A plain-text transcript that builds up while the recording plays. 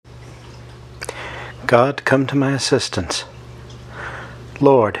God, come to my assistance.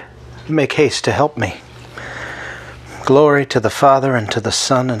 Lord, make haste to help me. Glory to the Father, and to the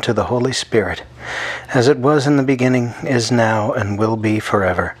Son, and to the Holy Spirit, as it was in the beginning, is now, and will be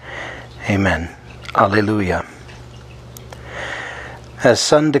forever. Amen. Alleluia. As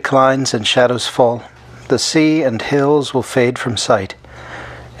sun declines and shadows fall, the sea and hills will fade from sight.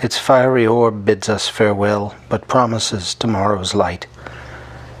 Its fiery orb bids us farewell, but promises tomorrow's light.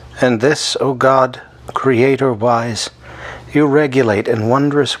 And this, O God, Creator wise, you regulate in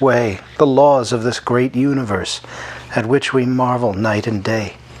wondrous way the laws of this great universe, at which we marvel night and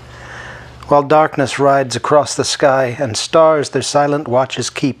day. While darkness rides across the sky, and stars their silent watches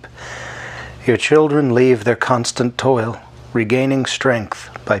keep, your children leave their constant toil, regaining strength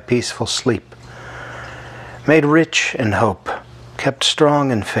by peaceful sleep. Made rich in hope, kept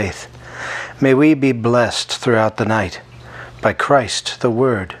strong in faith, may we be blessed throughout the night by Christ the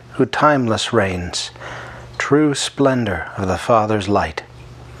Word, who timeless reigns, true splendor of the Father's light.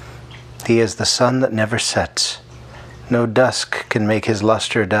 He is the sun that never sets. No dusk can make his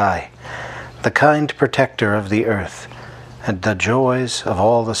luster die, the kind protector of the earth, and the joys of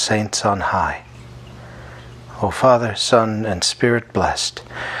all the saints on high. O Father, Son, and Spirit blessed,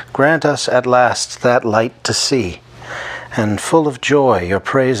 grant us at last that light to see, and full of joy your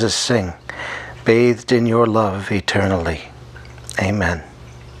praises sing, bathed in your love eternally. Amen.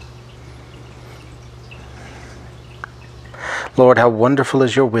 Lord, how wonderful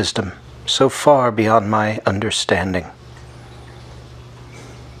is your wisdom, so far beyond my understanding.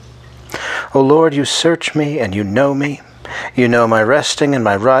 O Lord, you search me and you know me. You know my resting and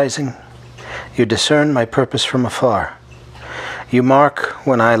my rising. You discern my purpose from afar. You mark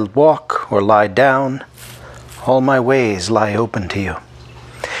when I walk or lie down. All my ways lie open to you.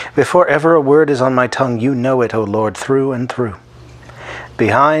 Before ever a word is on my tongue, you know it, O Lord, through and through.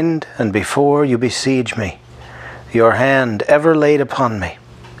 Behind and before you besiege me, your hand ever laid upon me.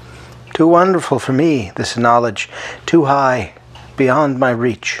 Too wonderful for me, this knowledge, too high, beyond my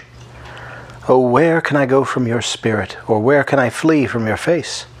reach. Oh, where can I go from your spirit, or where can I flee from your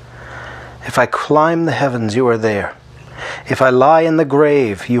face? If I climb the heavens, you are there. If I lie in the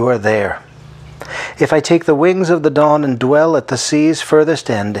grave, you are there. If I take the wings of the dawn and dwell at the sea's furthest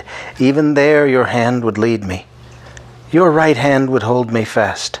end, even there your hand would lead me. Your right hand would hold me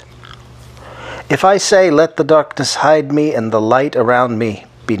fast. If I say, let the darkness hide me and the light around me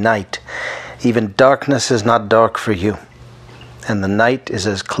be night, even darkness is not dark for you, and the night is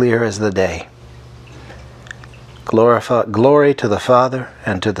as clear as the day. Glory to the Father,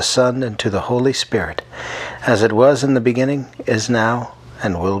 and to the Son, and to the Holy Spirit, as it was in the beginning, is now,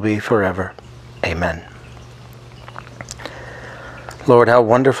 and will be forever. Amen. Lord, how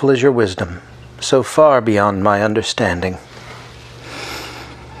wonderful is your wisdom, so far beyond my understanding.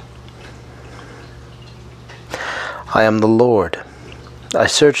 I am the Lord. I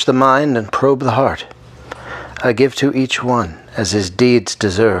search the mind and probe the heart. I give to each one as his deeds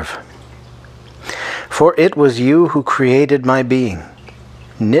deserve. For it was you who created my being,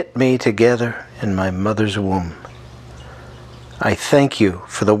 knit me together in my mother's womb. I thank you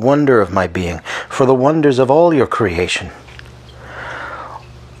for the wonder of my being, for the wonders of all your creation.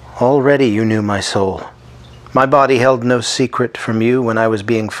 Already you knew my soul. My body held no secret from you when I was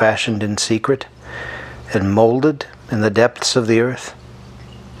being fashioned in secret and molded in the depths of the earth.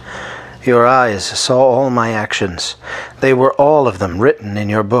 Your eyes saw all my actions. They were all of them written in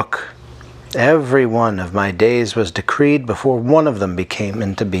your book. Every one of my days was decreed before one of them came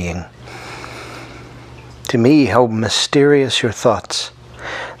into being. To me, how mysterious your thoughts,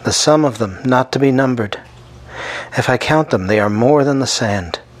 the sum of them not to be numbered. If I count them, they are more than the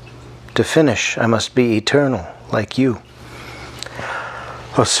sand. To finish, I must be eternal, like you.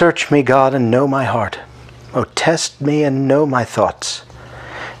 Oh, search me, God, and know my heart. Oh, test me and know my thoughts.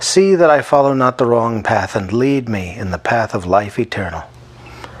 See that I follow not the wrong path, and lead me in the path of life eternal.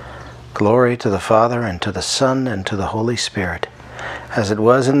 Glory to the Father, and to the Son, and to the Holy Spirit, as it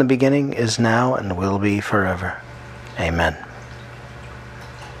was in the beginning, is now, and will be forever. Amen.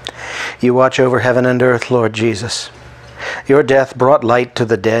 You watch over heaven and earth, Lord Jesus. Your death brought light to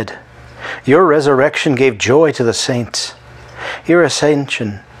the dead. Your resurrection gave joy to the saints. Your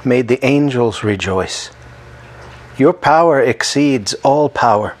ascension made the angels rejoice. Your power exceeds all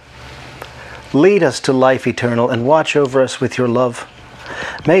power. Lead us to life eternal and watch over us with your love.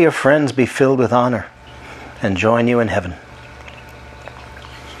 May your friends be filled with honor and join you in heaven.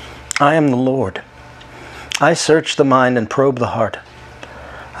 I am the Lord. I search the mind and probe the heart.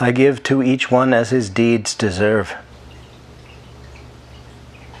 I give to each one as his deeds deserve.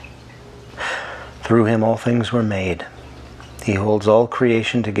 Through him all things were made. He holds all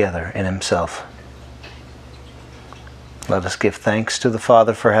creation together in himself. Let us give thanks to the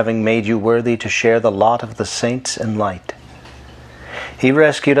Father for having made you worthy to share the lot of the saints in light. He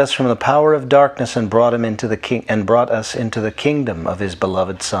rescued us from the power of darkness and brought us into the kingdom of his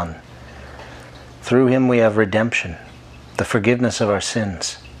beloved Son. Through him we have redemption, the forgiveness of our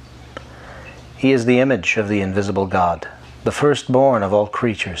sins. He is the image of the invisible God, the firstborn of all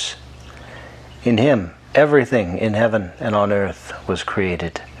creatures. In him everything in heaven and on earth was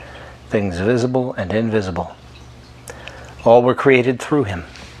created, things visible and invisible. All were created through him.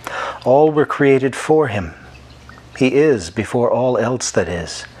 All were created for him. He is before all else that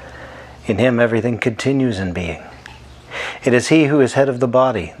is. In him everything continues in being. It is he who is head of the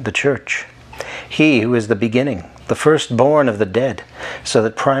body, the church. He who is the beginning, the firstborn of the dead, so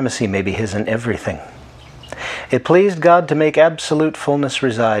that primacy may be his in everything. It pleased God to make absolute fullness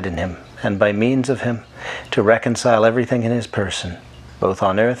reside in him, and by means of him to reconcile everything in his person, both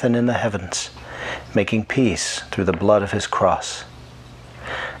on earth and in the heavens, making peace through the blood of his cross.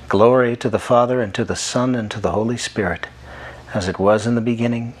 Glory to the Father, and to the Son, and to the Holy Spirit, as it was in the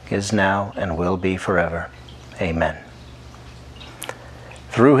beginning, is now, and will be forever. Amen.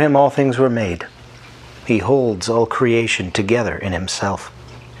 Through him all things were made. He holds all creation together in himself.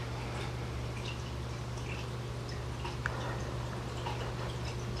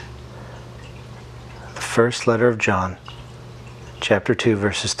 The first letter of John, chapter 2,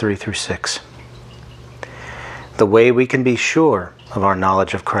 verses 3 through 6. The way we can be sure of our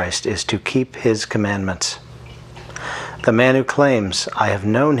knowledge of Christ is to keep his commandments. The man who claims, "I have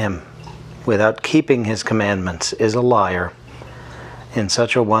known him," without keeping his commandments is a liar. In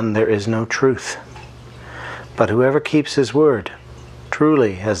such a one there is no truth. But whoever keeps his word,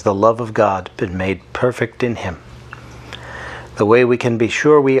 truly has the love of God been made perfect in him. The way we can be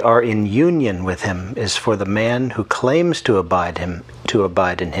sure we are in union with him is for the man who claims to abide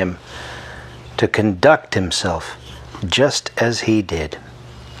in him, to conduct himself just as he did.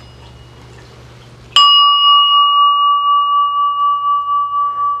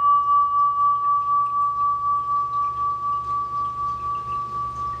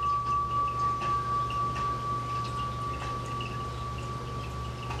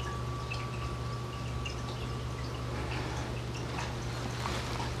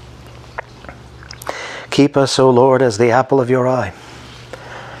 Keep us, O Lord, as the apple of your eye.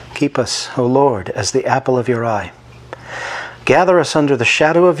 Keep us, O Lord, as the apple of your eye. Gather us under the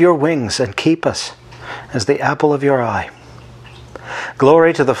shadow of your wings, and keep us as the apple of your eye.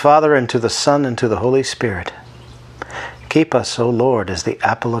 Glory to the Father, and to the Son, and to the Holy Spirit. Keep us, O Lord, as the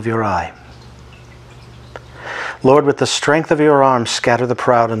apple of your eye. Lord, with the strength of your arm, scatter the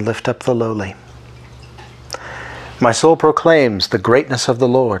proud and lift up the lowly. My soul proclaims the greatness of the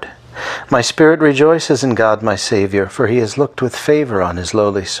Lord. My spirit rejoices in God my Savior, for he has looked with favor on his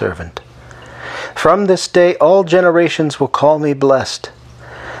lowly servant. From this day all generations will call me blessed.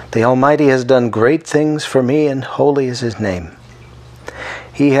 The Almighty has done great things for me, and holy is his name.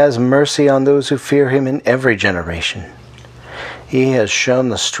 He has mercy on those who fear him in every generation. He has shown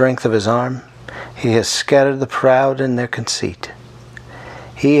the strength of his arm. He has scattered the proud in their conceit.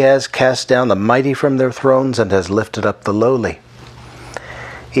 He has cast down the mighty from their thrones, and has lifted up the lowly.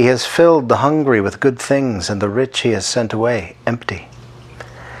 He has filled the hungry with good things, and the rich he has sent away empty.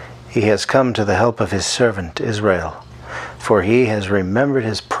 He has come to the help of his servant Israel, for he has remembered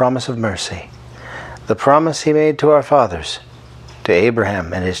his promise of mercy, the promise he made to our fathers, to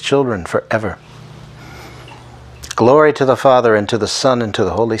Abraham and his children forever. Glory to the Father, and to the Son, and to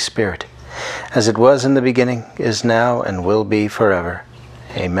the Holy Spirit, as it was in the beginning, is now, and will be forever.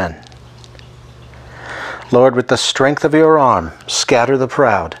 Amen. Lord, with the strength of your arm, scatter the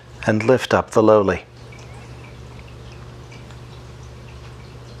proud and lift up the lowly.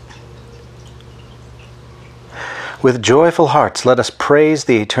 With joyful hearts, let us praise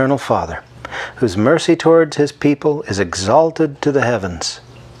the eternal Father, whose mercy towards his people is exalted to the heavens.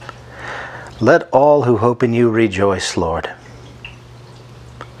 Let all who hope in you rejoice, Lord.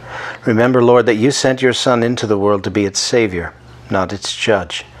 Remember, Lord, that you sent your Son into the world to be its Savior, not its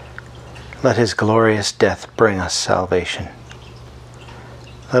judge. Let his glorious death bring us salvation.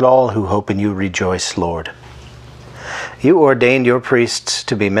 Let all who hope in you rejoice, Lord. You ordained your priests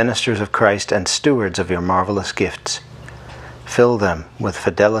to be ministers of Christ and stewards of your marvelous gifts. Fill them with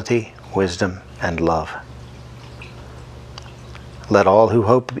fidelity, wisdom, and love. Let all who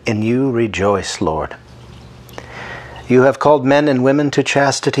hope in you rejoice, Lord. You have called men and women to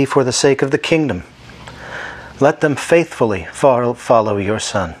chastity for the sake of the kingdom. Let them faithfully follow your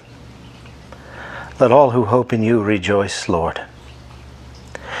Son. Let all who hope in you rejoice, Lord.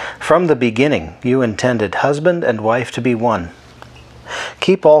 From the beginning, you intended husband and wife to be one.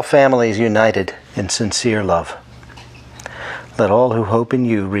 Keep all families united in sincere love. Let all who hope in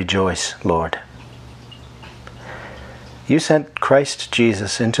you rejoice, Lord. You sent Christ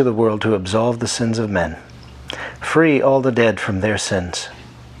Jesus into the world to absolve the sins of men. Free all the dead from their sins.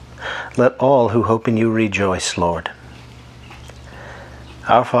 Let all who hope in you rejoice, Lord.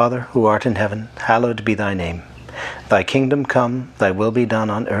 Our Father, who art in heaven, hallowed be thy name. Thy kingdom come, thy will be done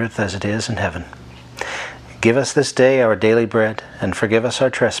on earth as it is in heaven. Give us this day our daily bread, and forgive us our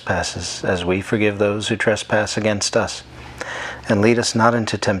trespasses, as we forgive those who trespass against us. And lead us not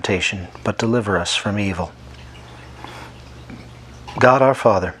into temptation, but deliver us from evil. God our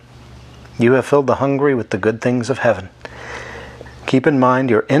Father, you have filled the hungry with the good things of heaven. Keep in mind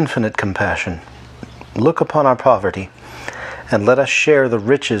your infinite compassion. Look upon our poverty, and let us share the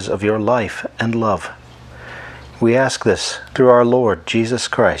riches of your life and love. We ask this through our Lord Jesus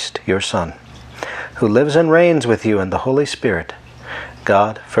Christ, your Son, who lives and reigns with you in the Holy Spirit,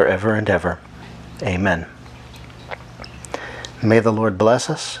 God, forever and ever. Amen. May the Lord bless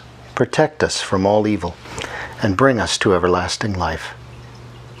us, protect us from all evil, and bring us to everlasting life.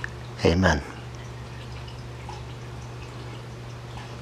 Amen.